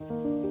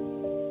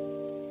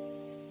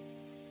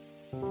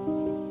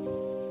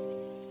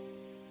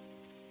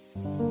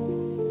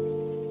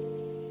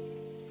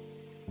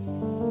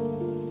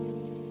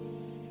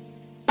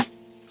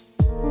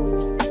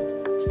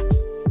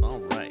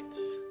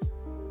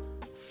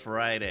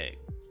Friday,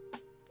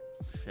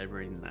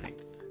 February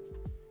 9th.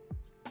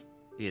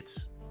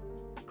 It's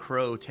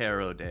Crow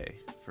Tarot Day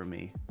for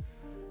me,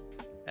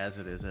 as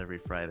it is every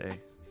Friday.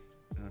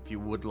 And if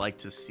you would like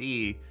to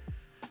see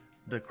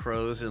the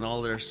crows in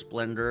all their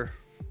splendor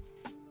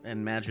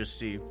and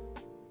majesty,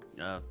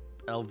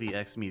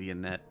 LVX Media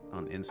Net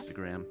on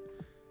Instagram.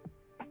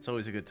 It's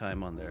always a good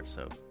time on there,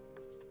 so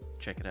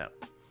check it out.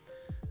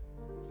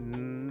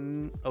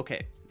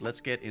 Okay,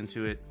 let's get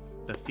into it.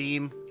 The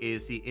theme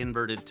is the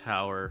inverted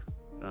tower.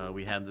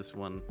 We had this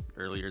one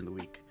earlier in the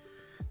week.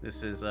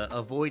 This is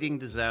avoiding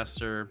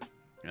disaster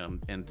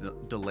and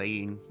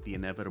delaying the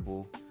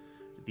inevitable.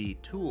 The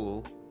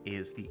tool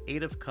is the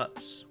Eight of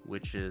Cups,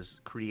 which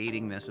is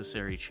creating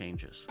necessary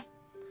changes.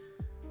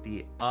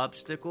 The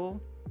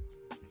obstacle,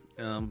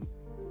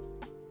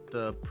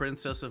 the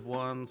Princess of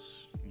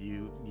Wands,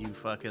 you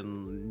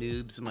fucking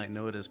noobs might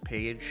know it as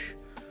Page,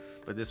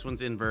 but this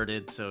one's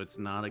inverted, so it's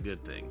not a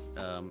good thing.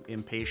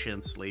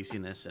 Impatience,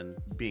 laziness, and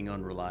being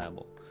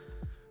unreliable.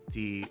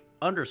 The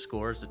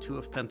underscore is the Two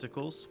of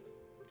Pentacles.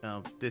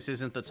 This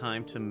isn't the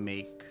time to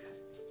make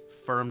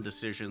firm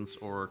decisions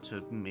or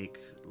to make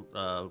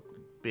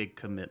big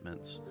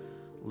commitments.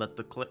 Let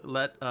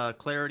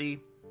clarity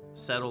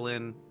settle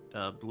in.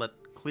 Let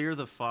clear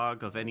the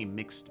fog of any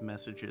mixed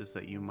messages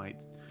that you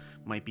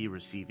might be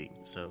receiving.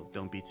 So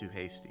don't be too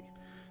hasty.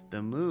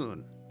 The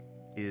moon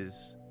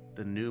is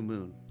the new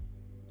moon.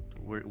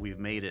 We've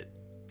made it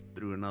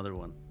through another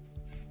one.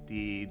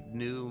 The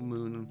new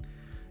moon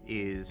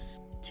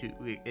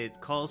it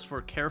calls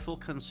for careful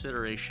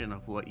consideration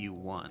of what you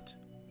want,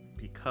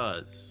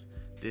 because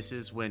this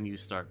is when you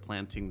start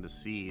planting the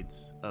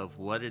seeds of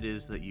what it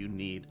is that you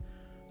need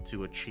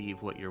to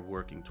achieve what you're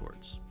working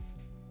towards.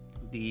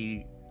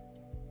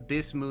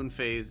 This moon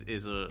phase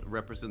is a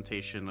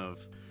representation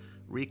of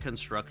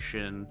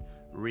reconstruction,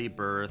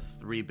 rebirth,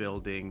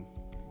 rebuilding,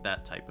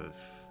 that type of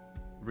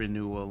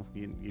renewal.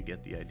 You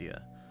get the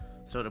idea.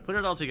 So to put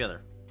it all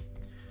together,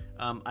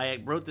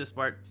 I wrote this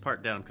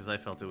part down because I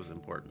felt it was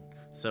important.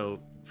 So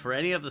for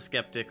any of the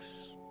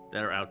skeptics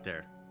that are out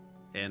there,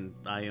 and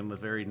I am a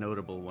very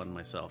notable one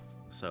myself,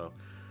 so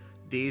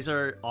these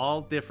are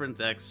all different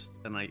decks,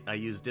 and I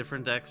use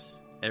different decks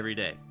every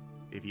day,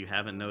 if you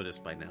haven't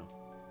noticed by now.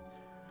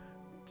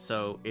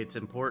 So it's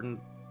important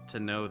to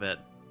know that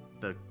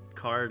the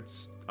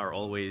cards are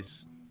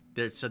always,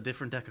 there's a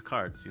different deck of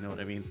cards, you know what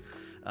I mean?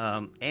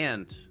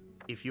 And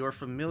if you're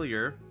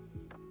familiar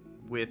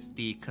with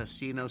the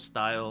casino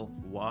style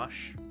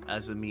wash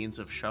as a means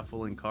of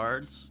shuffling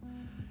cards,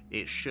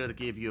 it should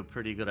give you a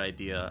pretty good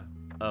idea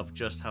of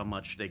just how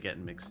much they get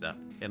mixed up.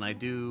 And I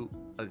do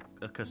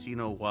a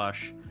casino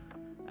wash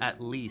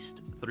at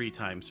least 3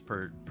 times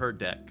per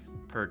deck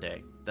per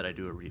day that I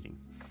do a reading.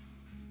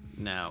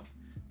 Now,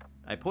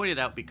 I pointed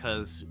out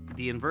because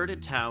the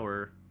inverted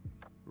tower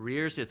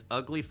rears its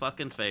ugly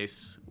fucking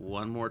face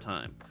one more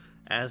time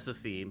as the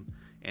theme,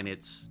 and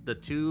it's the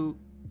two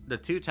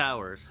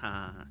towers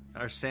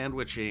are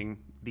sandwiching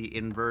the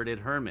inverted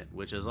hermit,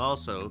 which is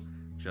also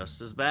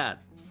just as bad.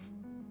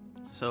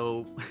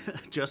 So,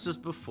 just as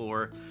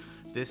before,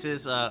 this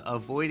is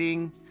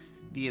avoiding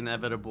the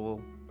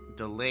inevitable,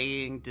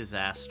 delaying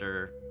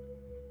disaster.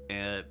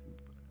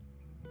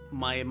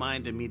 My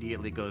mind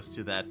immediately goes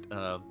to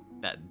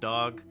that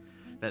dog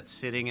that's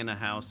sitting in a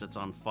house that's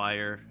on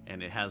fire,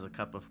 and it has a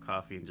cup of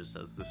coffee and just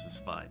says, "This is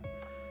fine."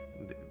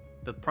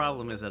 The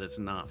problem is that it's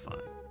not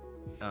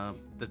fine.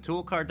 The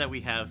tool card that we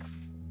have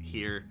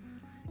here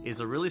is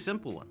a really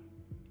simple one.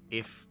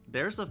 If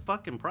there's a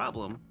fucking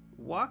problem,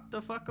 walk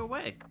the fuck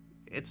away.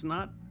 It's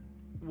not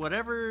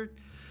whatever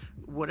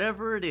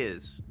it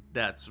is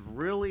that's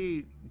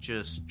really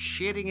just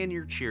shitting in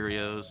your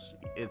Cheerios.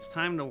 It's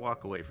time to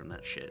walk away from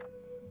that shit.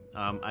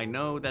 I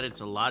know that it's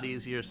a lot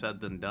easier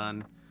said than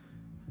done,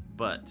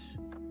 but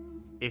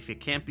if it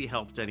can't be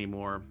helped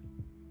anymore,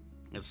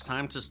 it's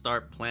time to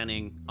start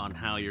planning on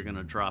how you're going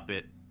to drop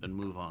it and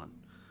move on.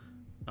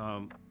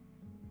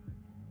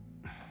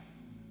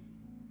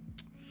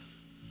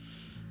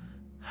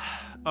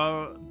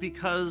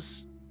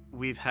 Because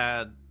we've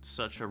had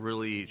such a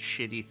really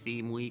shitty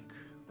theme week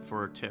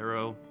for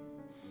tarot,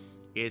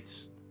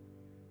 it's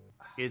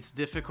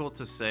difficult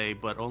to say,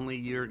 but only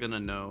you're gonna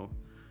know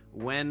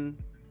when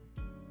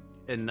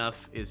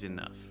enough is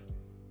enough.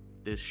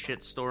 This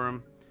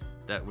shitstorm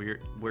that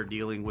we're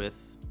dealing with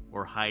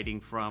or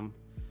hiding from,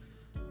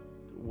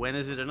 when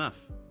is it enough?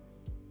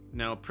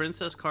 Now,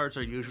 princess cards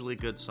are usually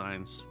good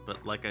signs,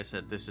 but like I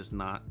said, this is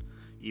not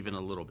even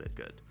a little bit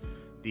good.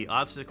 The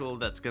obstacle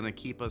that's going to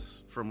keep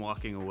us from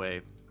walking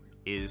away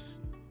is,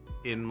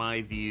 in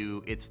my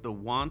view, it's the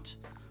want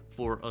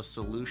for a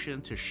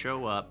solution to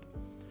show up,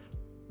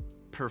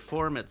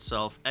 perform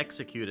itself,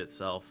 execute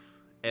itself,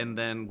 and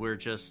then we're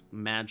just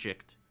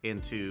magicked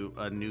into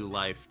a new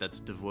life that's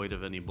devoid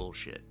of any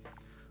bullshit.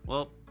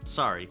 Well,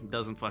 sorry, it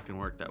doesn't fucking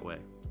work that way,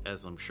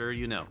 as I'm sure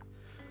you know.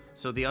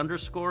 So the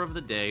underscore of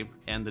the day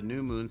and the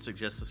new moon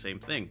suggest the same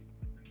thing.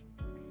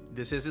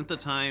 This isn't the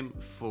time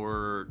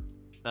for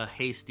a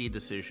hasty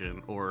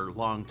decision or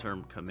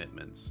long-term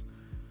commitments.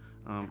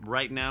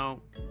 Right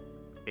now,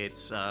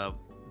 it's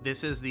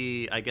this is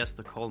the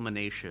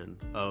culmination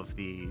of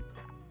the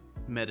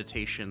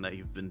meditation that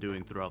you've been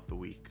doing throughout the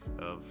week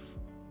of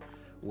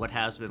what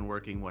has been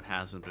working, what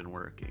hasn't been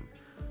working.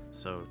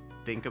 So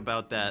think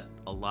about that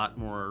a lot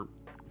more,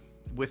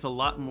 with a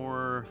lot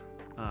more.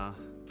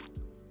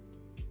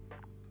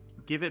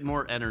 Give it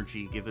more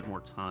energy, give it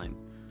more time,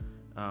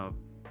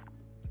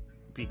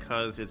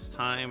 because it's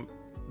time.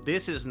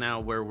 This is now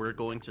where we're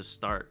going to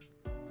start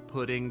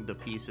putting the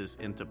pieces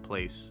into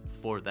place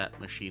for that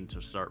machine to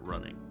start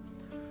running.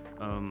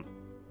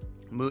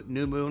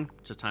 New moon,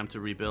 it's a time to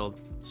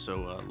rebuild.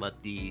 So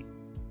let the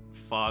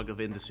fog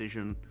of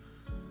indecision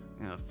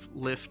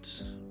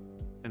lift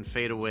and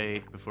fade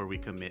away before we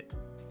commit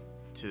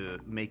to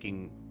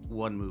making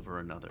one move or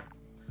another.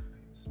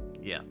 So,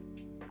 yeah,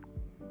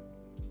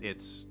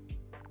 it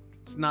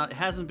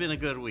hasn't been a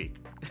good week.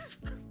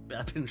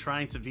 I've been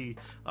trying to be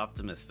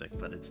optimistic,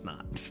 but it's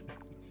not.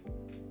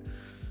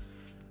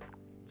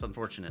 It's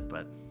unfortunate,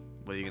 but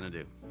what are you gonna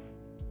do?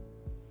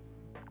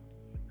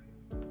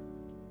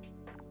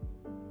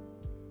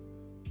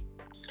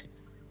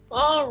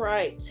 All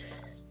right,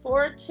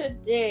 for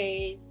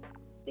today's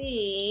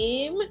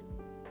theme,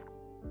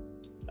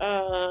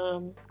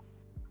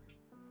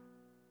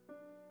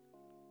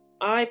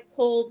 I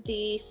pulled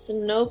the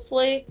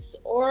Snowflakes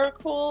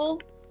Oracle.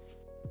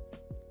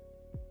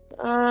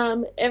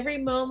 Every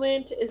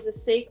moment is a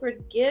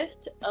sacred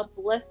gift, a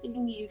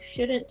blessing you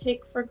shouldn't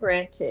take for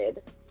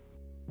granted.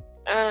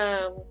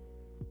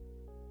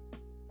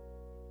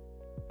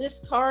 This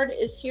card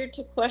is here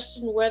to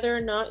question whether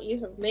or not you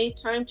have made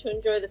time to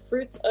enjoy the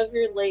fruits of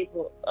your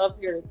labor.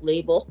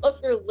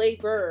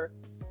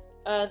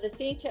 The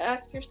thing to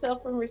ask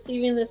yourself when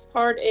receiving this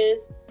card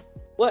is,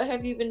 what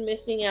have you been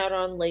missing out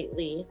on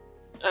lately?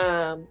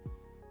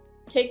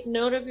 Take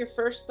note of your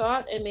first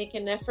thought and make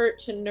an effort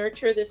to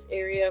nurture this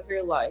area of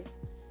your life.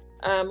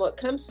 What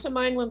comes to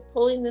mind when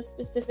pulling this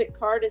specific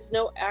card is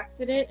no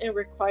accident and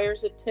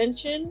requires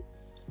attention.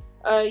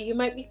 You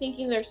might be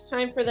thinking there's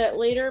time for that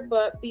later,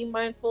 but be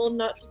mindful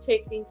not to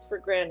take things for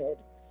granted.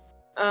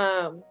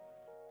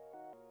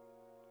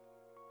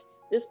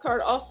 This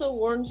card also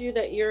warns you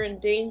that you're in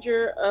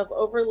danger of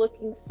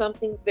overlooking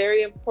something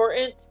very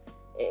important.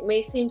 It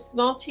may seem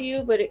small to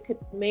you, but it could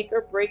make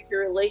or break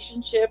your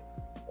relationship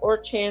or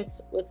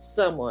chance with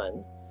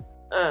someone.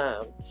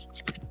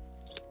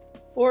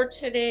 For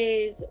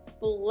today's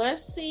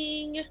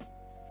blessing,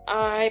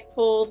 I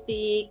pulled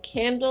the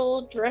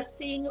Candle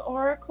Dressing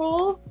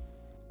Oracle.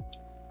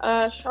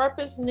 Sharp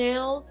as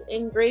nails,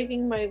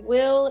 engraving my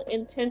will,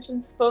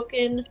 intention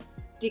spoken,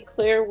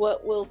 declare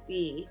what will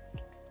be.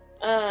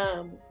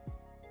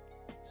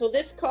 So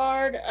this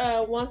card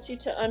wants you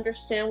to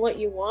understand what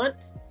you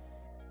want.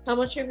 How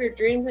much of your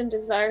dreams and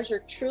desires are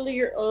truly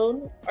your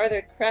own? Are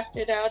they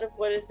crafted out of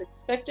what is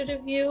expected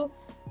of you?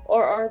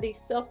 Or are these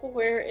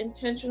self-aware,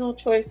 intentional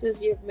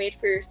choices you have made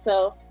for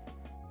yourself,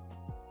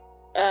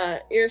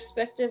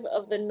 irrespective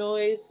of the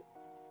noise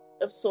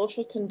of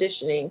social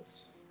conditioning?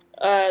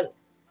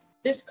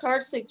 This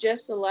card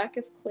suggests a lack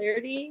of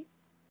clarity,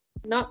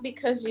 not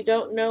because you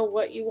don't know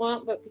what you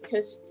want, but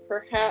because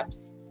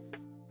perhaps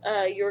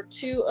you're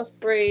too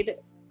afraid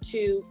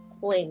to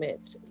claim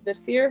it. The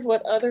fear of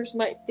what others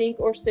might think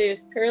or say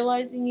is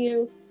paralyzing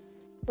you,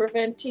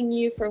 preventing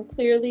you from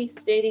clearly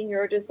stating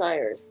your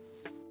desires.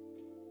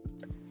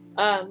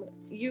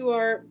 You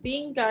are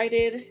being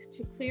guided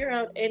to clear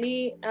out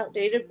any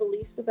outdated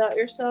beliefs about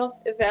yourself,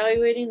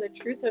 evaluating the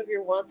truth of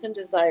your wants and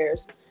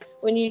desires.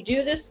 When you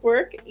do this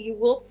work, you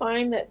will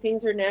find that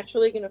things are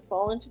naturally going to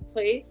fall into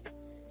place,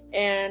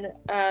 and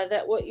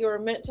that what you are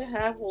meant to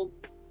have will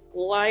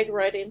glide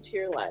right into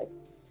your life.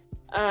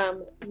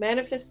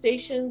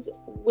 Manifestations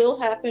will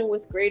happen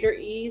with greater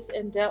ease,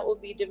 and doubt will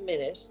be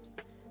diminished.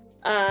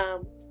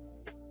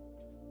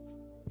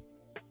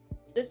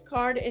 This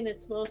card, in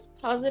its most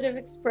positive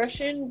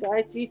expression,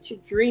 guides you to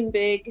dream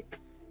big,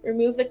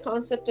 remove the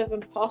concept of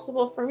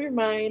impossible from your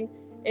mind,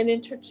 and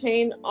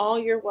entertain all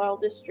your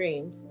wildest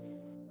dreams.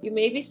 You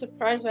may be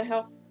surprised by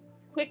how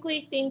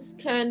quickly things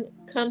can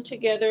come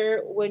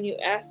together when you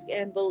ask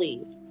and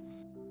believe.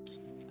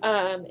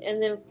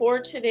 And then for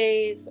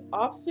today's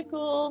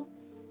obstacle,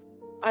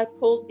 I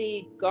pulled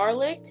the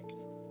Garlic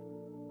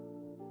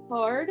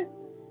card.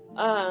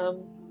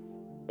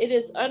 It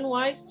is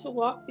unwise to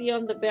walk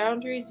beyond the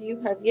boundaries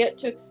you have yet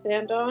to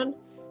expand on.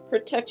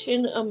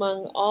 Protection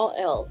among all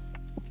else.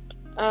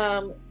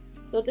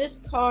 So this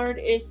card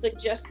is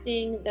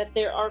suggesting that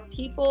there are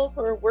people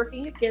who are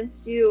working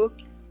against you,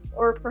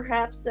 or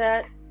perhaps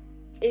that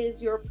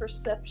is your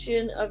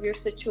perception of your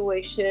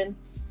situation.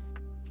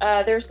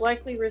 There's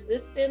likely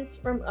resistance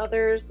from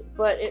others,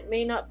 but it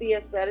may not be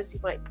as bad as you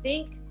might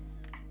think.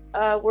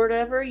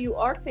 Whatever you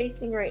are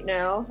facing right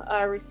now,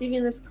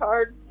 receiving this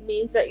card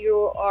means that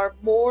you are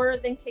more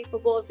than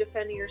capable of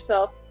defending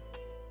yourself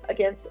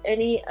against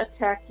any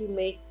attack you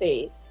may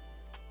face.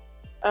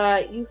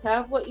 You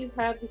have what you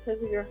have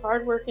because of your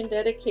hard work and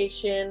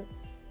dedication,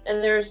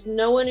 and there's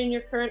no one in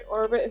your current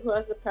orbit who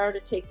has the power to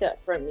take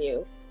that from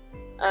you.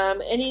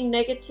 Any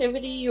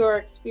negativity you are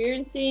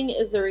experiencing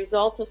is a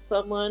result of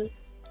someone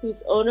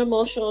whose own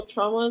emotional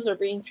traumas are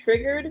being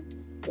triggered,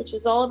 which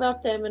is all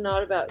about them and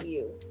not about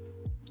you.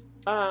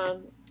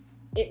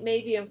 It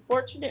may be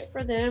unfortunate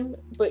for them,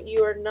 but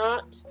you are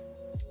not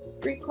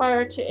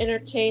required to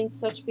entertain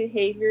such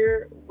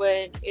behavior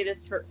when it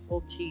is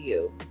hurtful to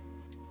you.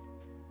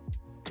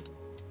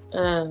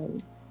 Let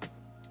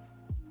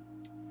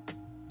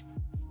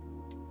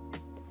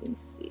me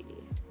see.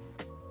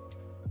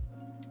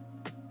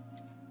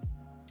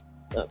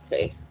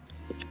 Okay.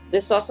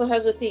 This also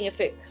has a thing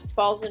if it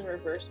falls in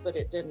reverse, but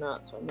it did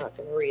not, so I'm not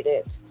going to read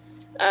it.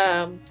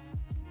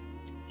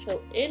 So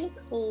in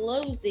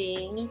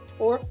closing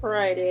for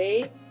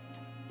Friday,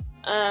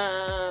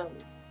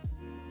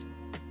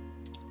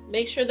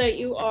 make sure that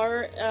you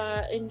are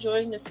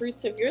enjoying the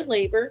fruits of your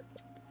labor.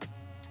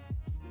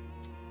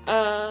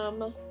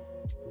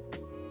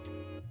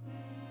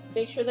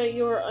 Make sure that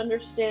you are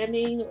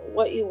understanding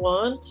what you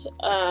want.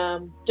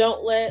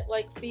 Don't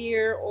let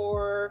fear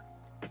or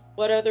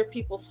what other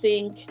people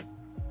think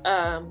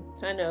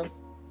kind of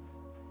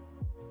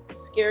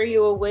scare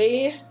you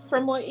away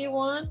from what you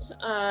want.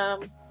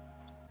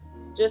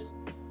 Just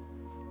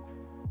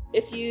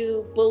if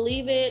you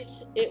believe it,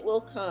 it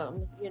will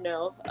come,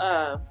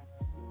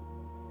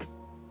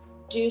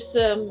 do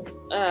some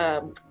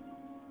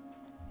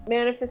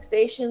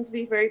manifestations,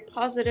 be very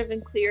positive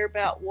and clear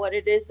about what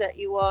it is that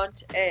you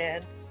want,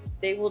 and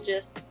they will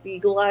just be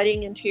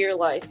gliding into your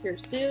life here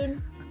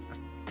soon.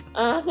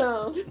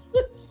 And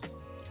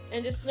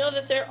just know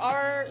that there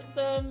are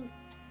some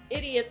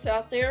idiots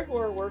out there who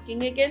are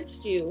working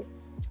against you,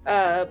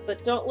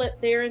 but don't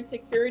let their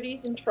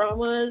insecurities and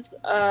traumas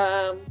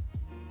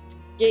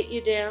get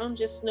you down.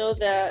 Just know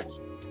that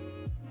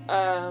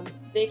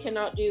they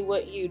cannot do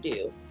what you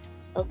do.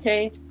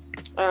 Okay?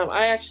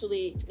 I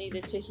actually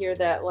needed to hear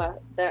that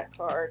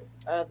card,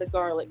 the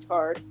garlic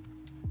card,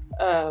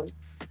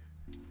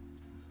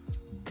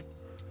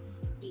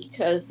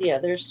 because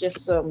there's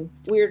just some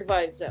weird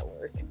vibes at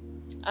work.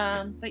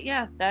 But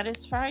yeah, that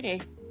is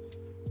Friday.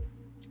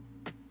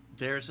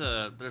 There's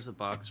a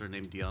boxer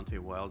named Deontay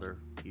Wilder.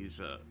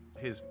 He's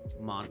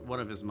one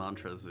of his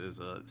mantras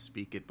is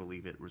speak it,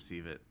 believe it,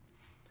 receive it.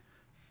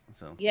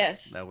 So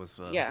yes, that was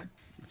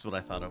that's what I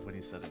thought of when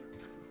he said it.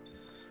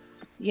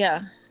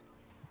 Yeah.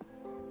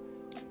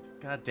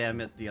 God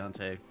damn it,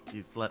 Deontay,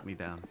 you've let me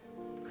down.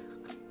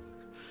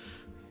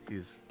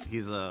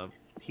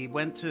 He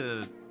went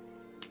to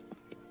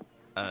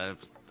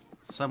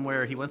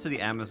somewhere. He went to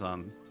the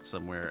Amazon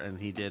somewhere, and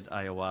he did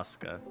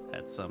ayahuasca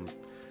at some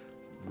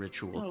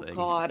ritual thing. Oh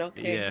God,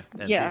 okay. Yeah,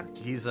 yeah.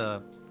 He's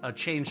a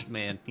changed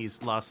man.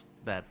 He's lost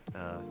that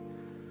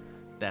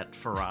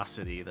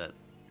ferocity that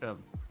a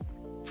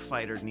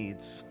fighter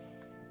needs.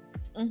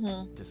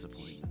 Mm-hmm.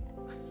 Disappointing.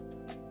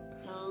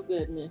 Oh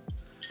goodness.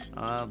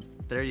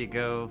 There you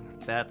go.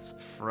 That's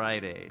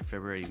Friday,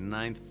 February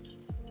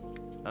 9th.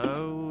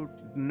 Oh,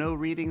 no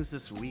readings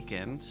this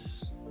weekend,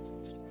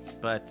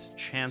 but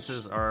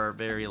chances are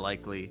very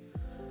likely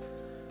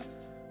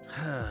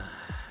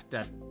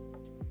that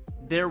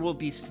there will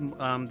be.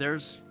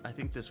 I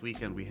think this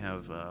weekend we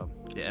have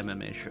the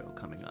MMA show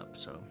coming up,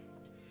 so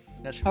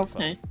that should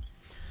be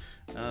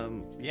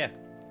fun. Yeah.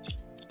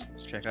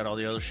 Check out all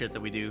the other shit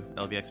that we do,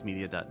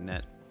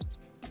 lvxmedia.net,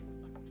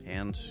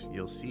 and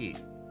you'll see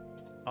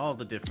all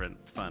the different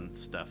fun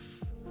stuff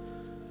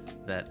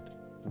that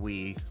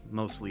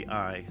mostly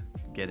I,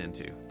 get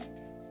into.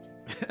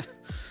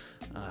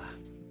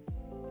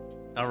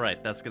 All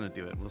right, that's going to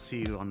do it. We'll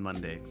see you on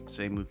Monday.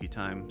 Same ooky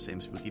time,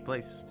 same spooky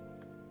place.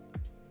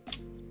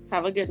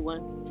 Have a good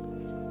one.